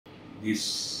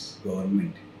this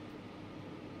government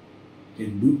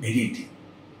can do anything,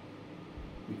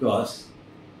 because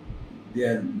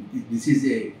this is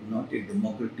not a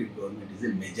democratic government, it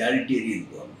is a majoritarian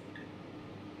government.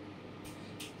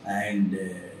 And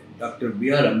Dr.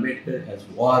 B.R. Ambedkar has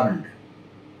warned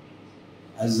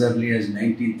as early as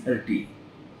 1930,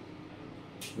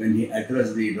 when he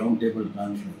addressed the Roundtable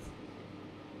Conference,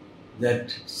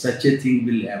 that such a thing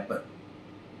will happen.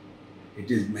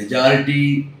 It is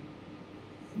majoritarian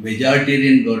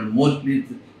government. Mostly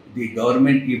the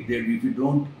government, if you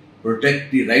don't protect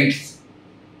the rights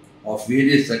of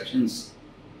various sections,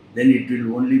 then it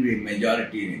will only be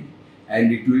majoritarian,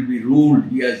 and it will be ruled.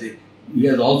 He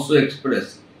has also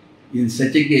expressed, in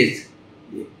such a case,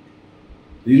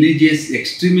 religious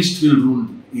extremists will rule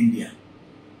India,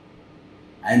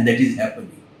 and that is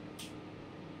happening.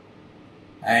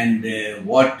 And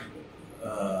what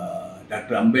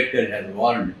Dr. Ambedkar has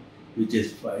warned, which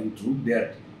is fine true, he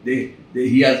has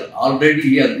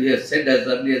said as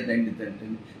early as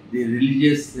 1930, the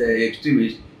religious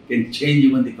extremists can change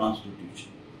even the constitution.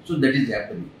 So that is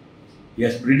happening. He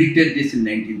has predicted this in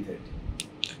 1930,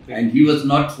 and he was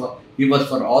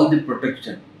for all the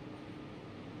protection.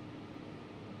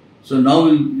 So now,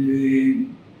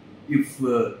 if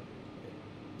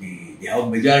they have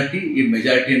majority, a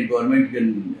majoritarian government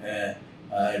can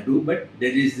do, but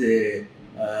there is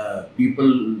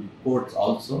people courts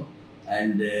also,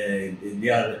 and they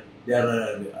are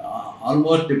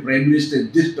almost the Prime Minister's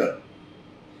disturbed.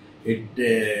 It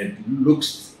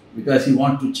looks, because he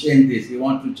wants to change this, he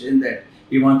wants to change that,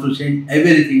 he wants to change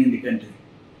everything in the country,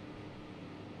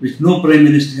 which no Prime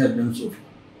Minister has done so far.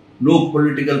 No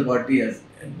political party has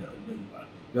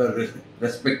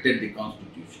respected the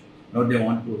constitution. Now they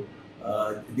want to,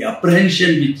 the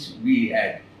apprehension which we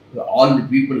had, all the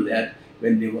people that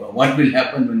what will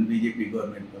happen when BJP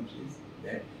government comes is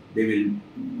that they will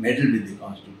meddle with the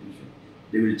constitution.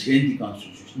 They will change the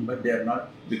constitution, but they are not,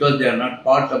 because they are not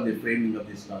part of the framing of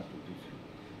this constitution.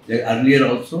 Earlier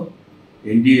also,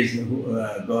 India's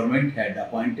government had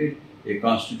appointed a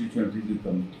constitutional review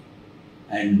committee,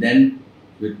 and then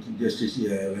with Justice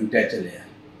Venkatacharya,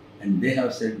 and they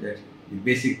have said that the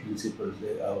basic principles,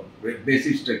 the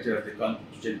basic structure of the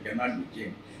constitution cannot be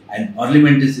changed, and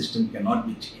parliamentary system cannot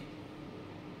be changed.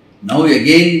 Now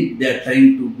again they are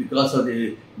trying to, because of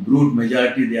the brute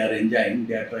majority they are enjoying,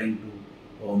 they are trying to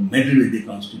meddle with the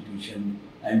constitution,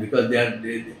 and because they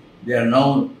are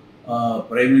now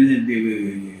primarily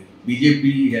the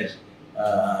BJP has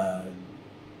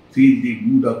seen the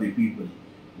mood of the people,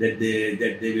 that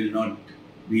they will not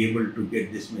be able to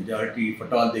get this majority if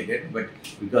at all they get, but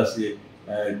because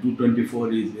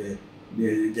 224 is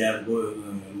they are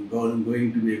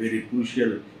going to be a very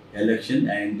crucial election,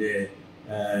 and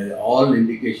all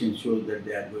indications show that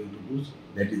they are going to lose.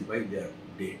 That is why they are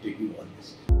taking all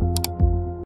this.